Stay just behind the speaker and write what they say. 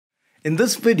In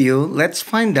this video, let's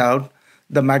find out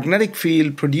the magnetic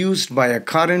field produced by a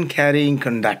current carrying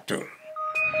conductor.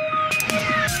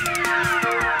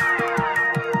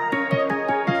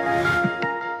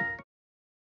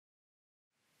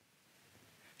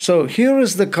 So here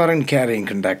is the current carrying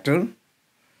conductor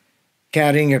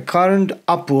carrying a current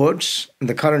upwards, and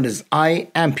the current is I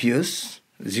amperes,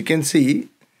 as you can see.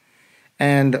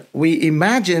 And we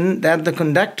imagine that the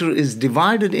conductor is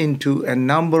divided into a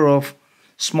number of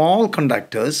small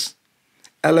conductors,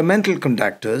 elemental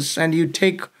conductors, and you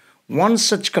take one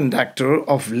such conductor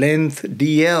of length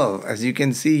dl, as you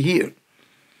can see here.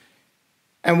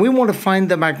 And we want to find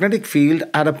the magnetic field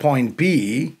at a point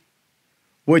P,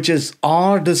 which is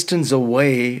r distance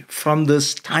away from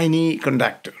this tiny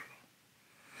conductor.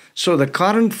 So the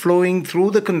current flowing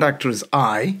through the conductor is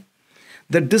I.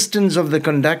 The distance of the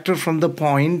conductor from the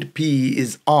point P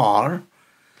is r.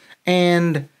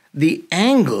 And the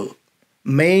angle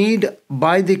made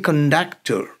by the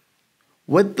conductor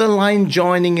with the line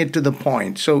joining it to the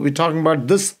point. So we're talking about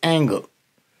this angle.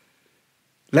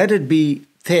 Let it be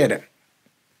theta.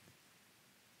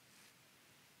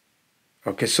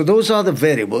 Okay, so those are the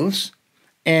variables.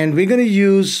 And we're going to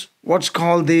use what's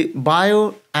called the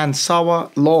Biot and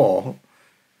Savart Law,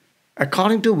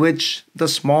 according to which the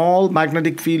small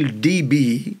magnetic field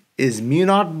dB is mu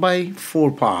naught by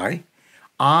 4 pi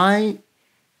I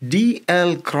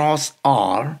dl cross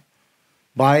r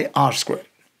by r squared.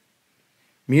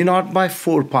 Mu naught by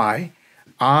 4 pi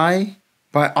I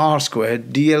by r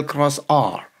squared dl cross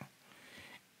r.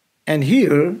 And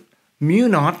here, mu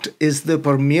naught is the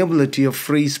permeability of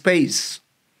free space.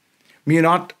 Mu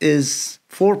naught is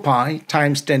 4 pi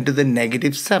times 10 to the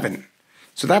negative 7.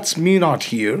 So that's mu naught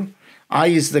here. I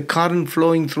is the current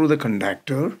flowing through the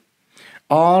conductor.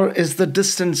 R is the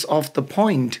distance of the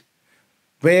point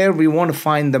where we want to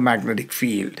find the magnetic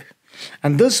field.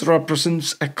 And this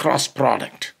represents a cross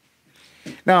product.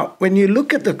 Now, when you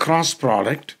look at the cross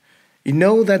product, you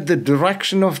know that the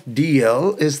direction of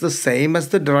dl is the same as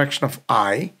the direction of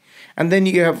I. And then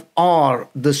you have r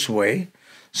this way.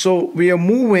 So we are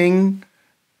moving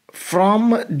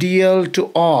from dl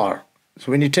to r.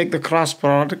 So when you take the cross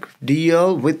product,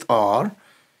 dl with r,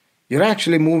 you're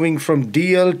actually moving from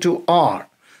dl to r.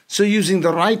 So using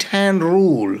the right hand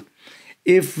rule,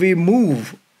 if we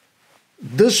move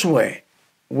this way,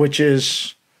 which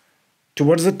is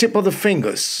towards the tip of the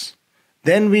fingers,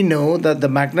 then we know that the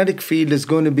magnetic field is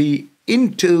going to be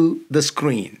into the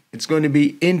screen. It's going to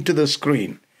be into the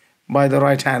screen by the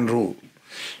right hand rule.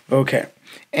 Okay.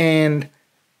 And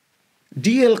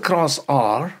dl cross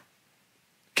r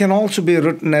can also be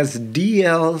written as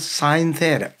dl sine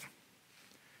theta.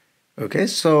 Okay,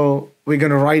 so we're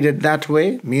going to write it that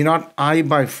way, mu naught I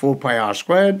by 4 pi r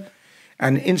squared.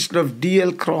 And instead of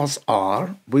dl cross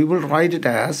r, we will write it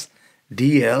as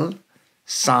dl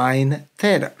sine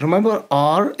theta. Remember,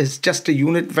 r is just a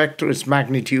unit vector, its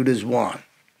magnitude is 1.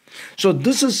 So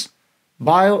this is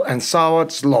Biot and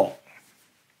Savart's law.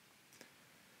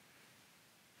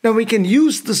 Now we can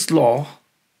use this law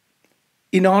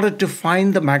in order to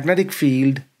find the magnetic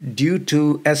field due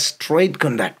to a straight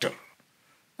conductor.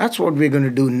 That's what we're going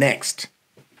to do next.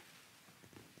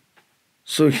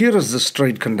 So here is the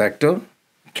straight conductor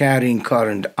carrying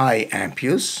current I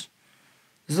amperes.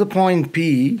 This is the point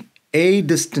P, a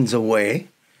distance away,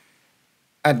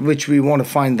 at which we want to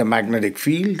find the magnetic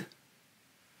field.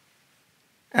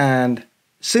 And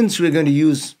since we're going to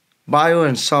use Biot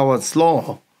and Savart's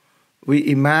law, we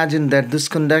imagine that this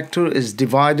conductor is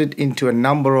divided into a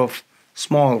number of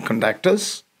small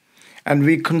conductors, and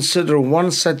we consider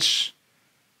one such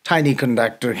tiny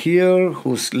conductor here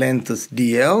whose length is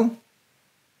dl.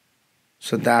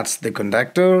 So that's the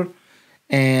conductor,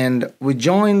 and we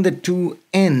join the two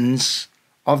ends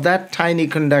of that tiny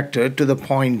conductor to the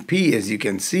point P. As you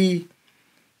can see,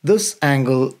 this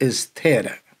angle is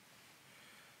theta.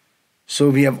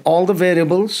 So we have all the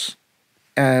variables,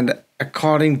 and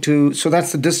so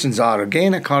that's the distance r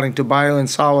again. According to Biot and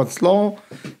Savart's law,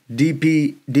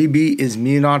 dB is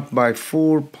mu naught by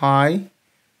 4 pi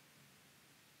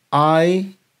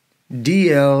I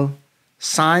dl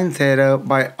sine theta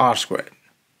by r squared,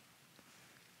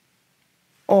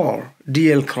 or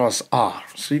dl cross r.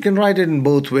 So you can write it in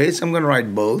both ways. I'm going to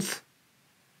write both.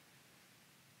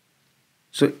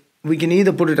 So we can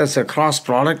either put it as a cross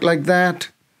product like that,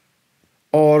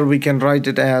 or we can write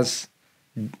it as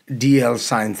dl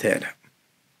sine theta.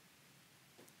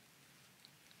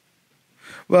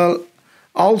 Well,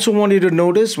 I also want you to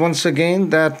notice once again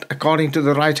that according to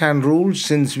the right hand rule,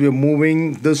 since we are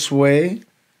moving this way,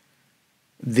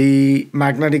 the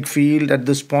magnetic field at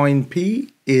this point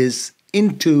P is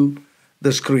into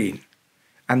the screen.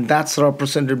 and that's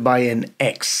represented by an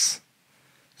X.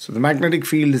 So the magnetic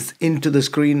field is into the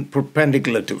screen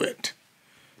perpendicular to it.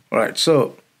 All right,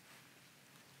 so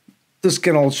this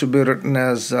can also be written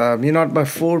as mu naught by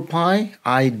 4 pi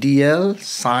I dl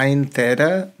sine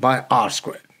theta by r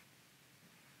squared,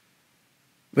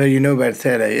 where you know where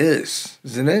theta is,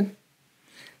 isn't it?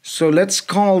 So let's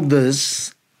call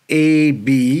this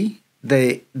AB.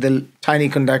 The tiny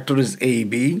conductor is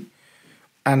AB,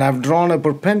 and I've drawn a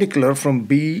perpendicular from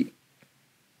B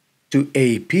to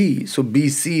AP. So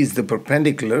BC is the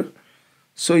perpendicular.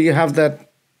 So you have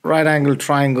that right angle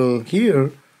triangle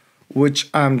here, which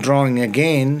I'm drawing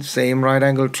again, same right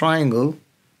angle triangle,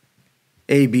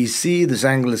 ABC, this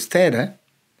angle is theta,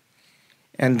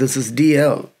 and this is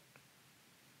DL.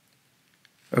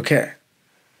 Okay,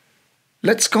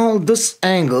 let's call this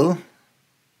angle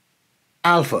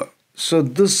alpha. So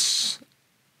this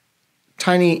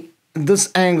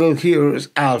angle here is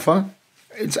alpha.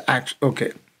 It's actually,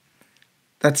 okay,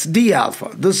 that's D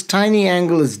alpha. This tiny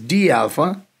angle is D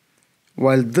alpha,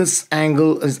 while this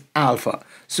angle is alpha.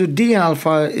 So D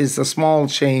alpha is a small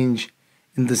change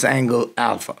in this angle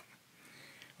alpha.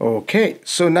 Okay,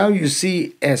 so now you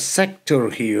see a sector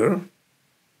here.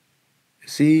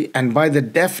 See, and by the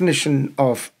definition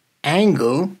of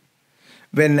angle,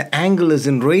 when the angle is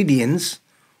in radians,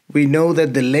 we know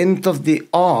that the length of the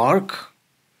arc,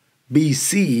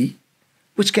 BC,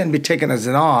 which can be taken as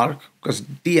an arc because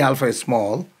D alpha is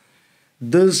small,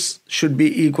 this should be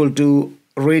equal to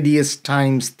radius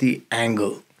times the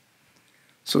angle.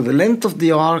 So the length of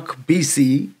the arc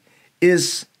BC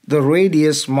is the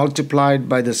radius multiplied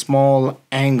by the small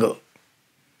angle.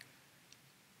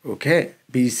 Okay,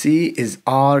 BC is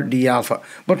R D alpha.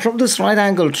 But from this right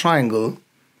angle triangle,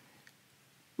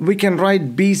 we can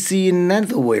write BC in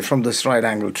another way from this right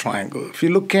angle triangle. If you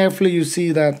look carefully, you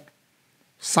see that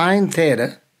sine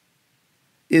theta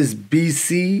is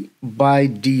BC by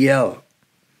DL,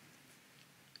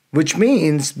 which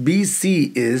means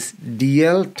BC is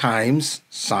DL times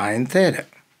sine theta.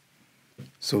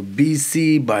 So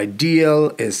BC by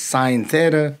DL is sine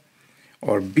theta,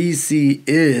 or BC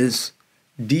is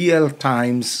DL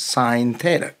times sine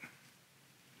theta.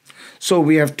 So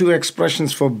we have two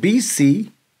expressions for BC,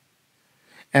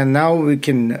 and now we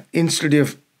can, instead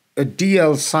of a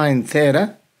DL sine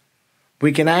theta,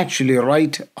 we can actually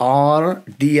write R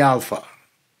D alpha.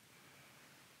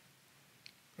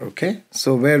 Okay,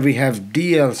 so where we have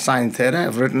DL sine theta,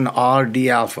 I've written R D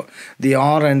alpha. The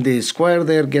R and the square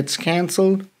there gets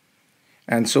cancelled,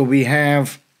 and so we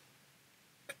have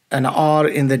an R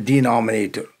in the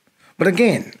denominator. But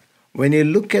again, when you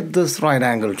look at this right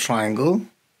angle triangle,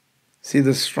 see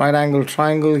this right angle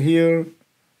triangle here?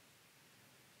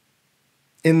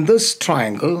 In this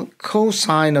triangle,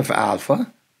 cosine of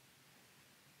alpha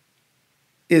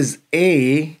is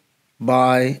A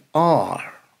by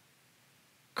R.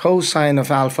 Cosine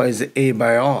of alpha is A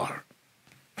by R,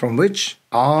 from which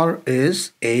R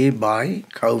is A by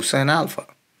cosine alpha.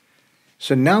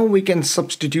 So now we can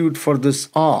substitute for this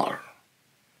R.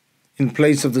 In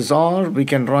place of this R, we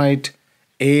can write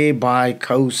A by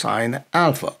cosine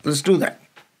alpha. Let's do that.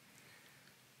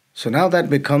 So now that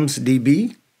becomes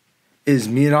dB is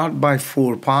mu naught by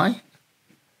 4 pi,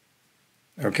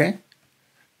 okay,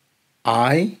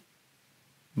 I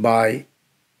by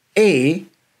A,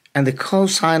 and the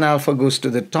cosine alpha goes to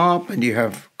the top, and you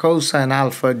have cosine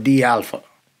alpha D alpha.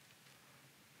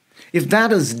 If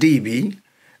that is dB,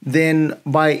 then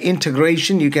by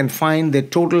integration you can find the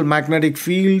total magnetic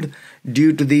field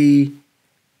due to the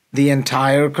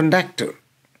entire conductor,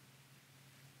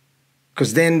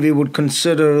 because then we would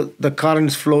consider the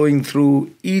currents flowing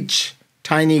through each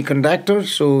tiny conductor.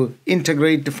 So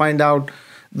integrate to find out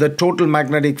the total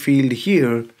magnetic field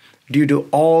here due to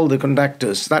all the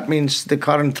conductors. That means the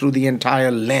current through the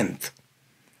entire length.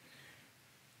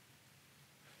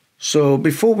 So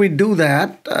before we do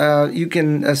that, you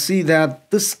can see that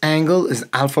this angle is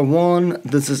alpha 1,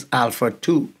 this is alpha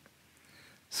 2.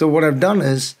 So what I've done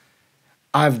is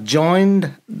I've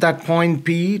joined that point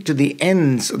P to the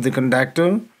ends of the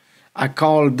conductor. I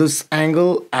call this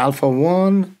angle alpha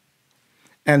 1,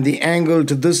 and the angle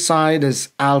to this side is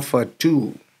alpha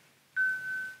 2.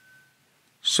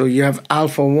 So you have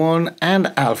alpha 1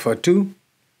 and alpha 2,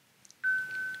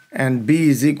 and B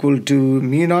is equal to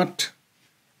mu naught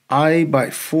I by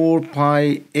 4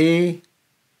 pi A.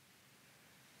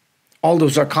 All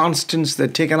those are constants, they're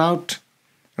taken out.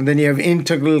 And then you have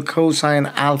integral cosine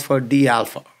alpha D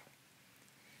alpha.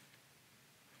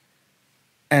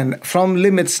 And from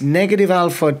limits negative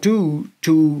alpha 2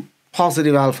 to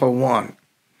positive alpha 1.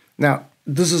 Now,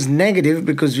 this is negative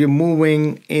because we're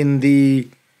moving in the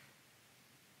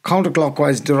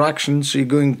counterclockwise direction, so you're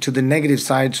going to the negative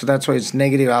side, so that's why it's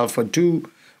negative alpha 2.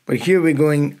 But here we're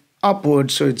going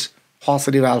upward, so it's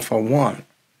positive alpha 1.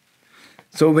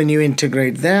 So when you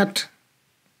integrate that,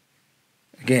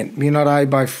 again, mu naught I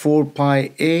by 4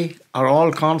 pi a are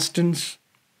all constants.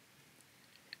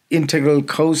 Integral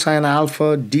cosine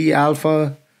alpha d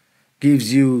alpha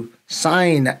gives you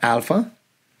sine alpha,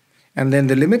 and then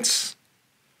the limits.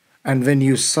 And when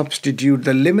you substitute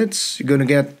the limits, you're going to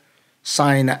get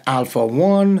sine alpha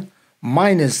 1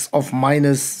 minus of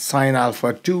minus sine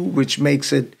alpha 2, which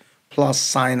makes it plus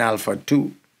sine alpha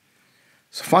 2.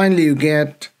 So finally you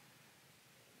get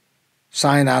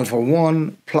sine alpha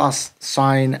 1 plus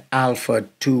sine alpha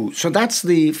 2. So that's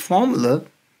the formula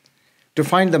to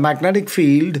find the magnetic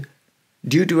field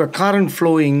due to a current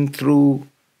flowing through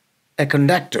a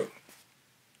conductor.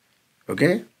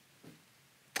 Okay?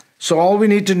 So all we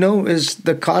need to know is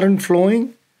the current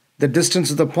flowing, the distance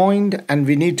of the point, and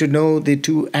we need to know the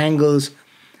two angles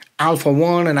alpha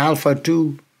 1 and alpha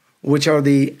 2, which are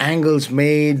the angles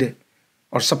made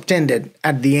or subtended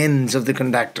at the ends of the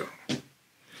conductor.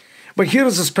 But here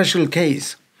is a special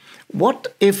case.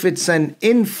 What if it's an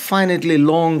infinitely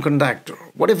long conductor?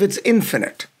 What if it's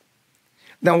infinite?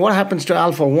 Then what happens to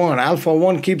alpha 1? Alpha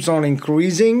 1 keeps on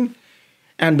increasing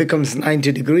and becomes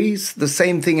 90 degrees. The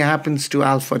same thing happens to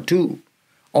alpha 2,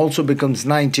 also becomes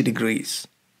 90 degrees.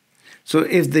 So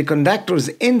if the conductor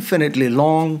is infinitely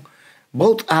long,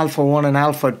 both alpha 1 and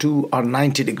alpha 2 are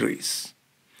 90 degrees.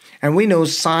 And we know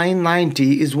sine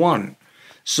 90 is 1.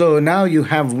 So now you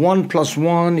have 1 plus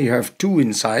 1, you have 2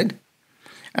 inside.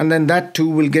 And then that 2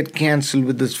 will get cancelled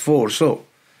with this 4. So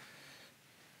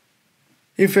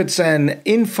if it's an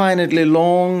infinitely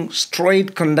long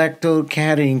straight conductor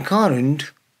carrying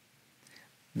current,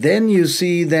 then you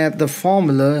see that the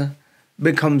formula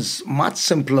becomes much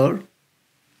simpler.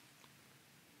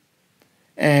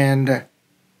 And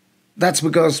that's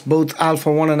because both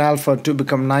alpha 1 and alpha 2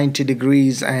 become 90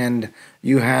 degrees, and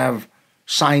you have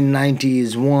sine 90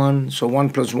 is 1. So 1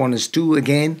 plus 1 is 2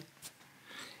 again.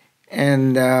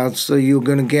 And so you're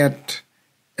going to get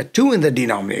a 2 in the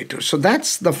denominator. So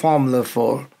that's the formula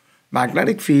for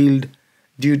magnetic field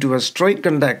due to a straight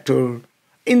conductor,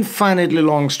 infinitely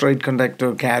long straight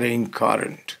conductor carrying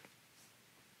current.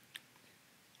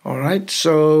 All right,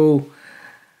 so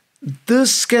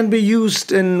this can be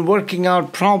used in working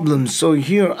out problems. So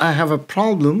here I have a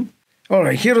problem. All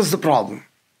right, here is the problem.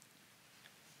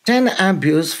 10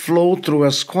 amperes flow through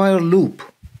a square loop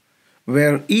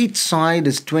where each side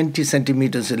is 20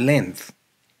 centimeters in length.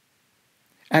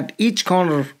 At each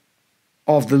corner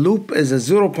of the loop is a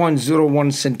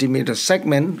 0.01 centimeter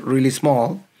segment, really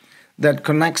small, that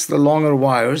connects the longer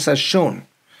wires as shown.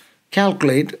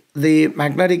 Calculate the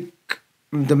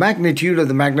magnitude of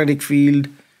the magnetic field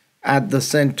at the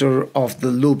center of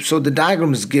the loop. So the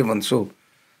diagram is given. So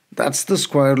that's the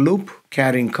square loop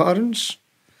carrying currents.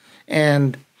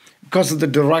 And because of the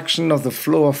direction of the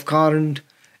flow of current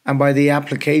and by the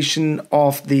application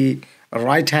of the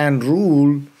right-hand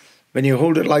rule, when you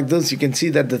hold it like this, you can see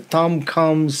that the thumb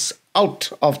comes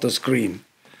out of the screen.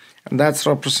 And that's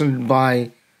represented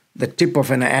by the tip of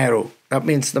an arrow. That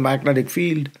means the magnetic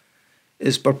field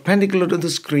is perpendicular to the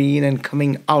screen and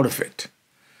coming out of it.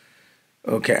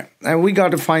 Okay, and we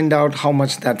got to find out how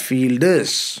much that field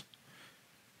is.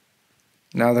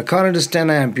 Now the current is 10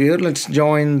 ampere. Let's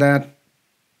join that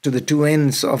to the two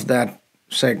ends of that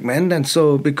segment. And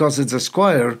so because it's a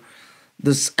square,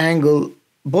 this angle,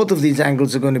 both of these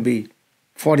angles are going to be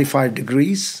 45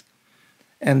 degrees.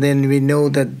 And then we know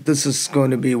that this is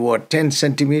going to be what, 10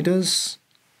 centimeters?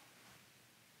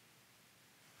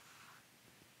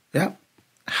 Yeah,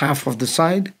 half of the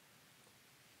side.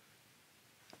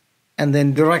 And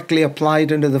then directly apply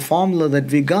it into the formula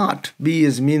that we got. B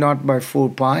is mu naught by 4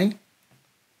 pi.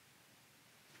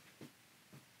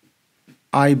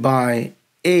 I by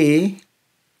A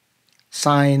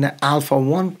sine alpha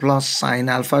 1 plus sine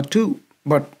alpha 2.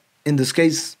 But in this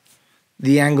case,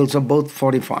 the angles are both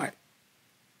 45.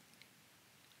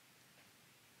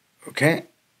 Okay.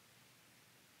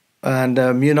 And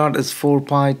mu naught is 4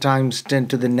 pi times 10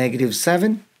 to the negative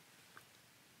 7.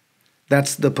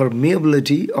 That's the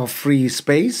permeability of free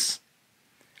space.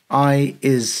 I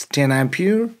is 10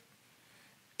 ampere.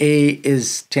 A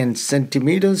is 10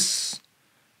 centimeters.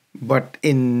 But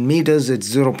in meters,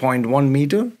 it's 0.1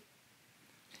 meter.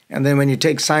 And then when you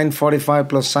take sine 45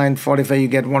 plus sine 45, you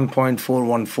get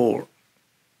 1.414.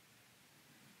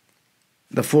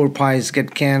 The 4 pi's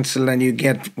get cancelled and you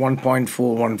get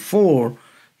 1.414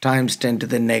 times 10 to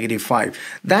the negative 5.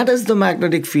 That is the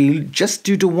magnetic field just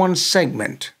due to one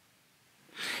segment.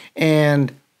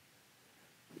 And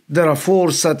There are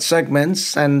 4 such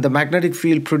segments, and the magnetic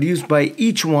field produced by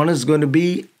each one is going to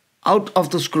be out of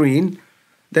the screen.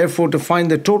 Therefore, to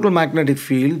find the total magnetic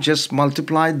field, just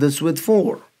multiply this with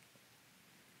 4.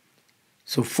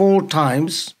 So 4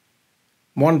 times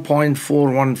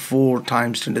 1.414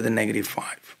 times 10 to the negative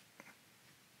 5.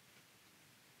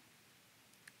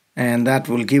 And that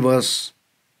will give us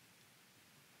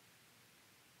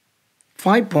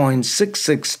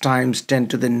 5.66 times 10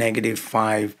 to the negative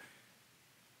 5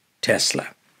 Tesla.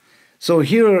 So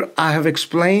here I have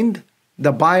explained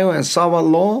the Biot and Savart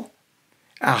law,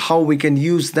 how we can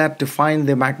use that to find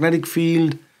the magnetic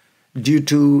field due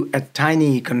to a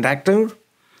tiny conductor.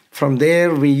 From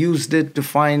there, we used it to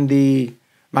find the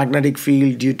magnetic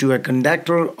field due to a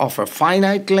conductor of a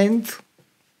finite length.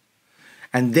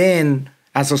 And then,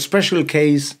 as a special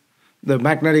case, the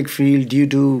magnetic field due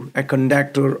to a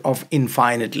conductor of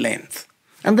infinite length.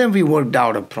 And then we worked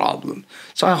out a problem.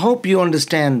 So I hope you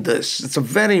understand this. It's a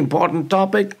very important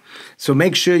topic. So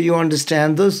make sure you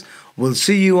understand this. We'll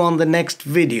see you on the next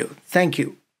video. Thank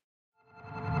you.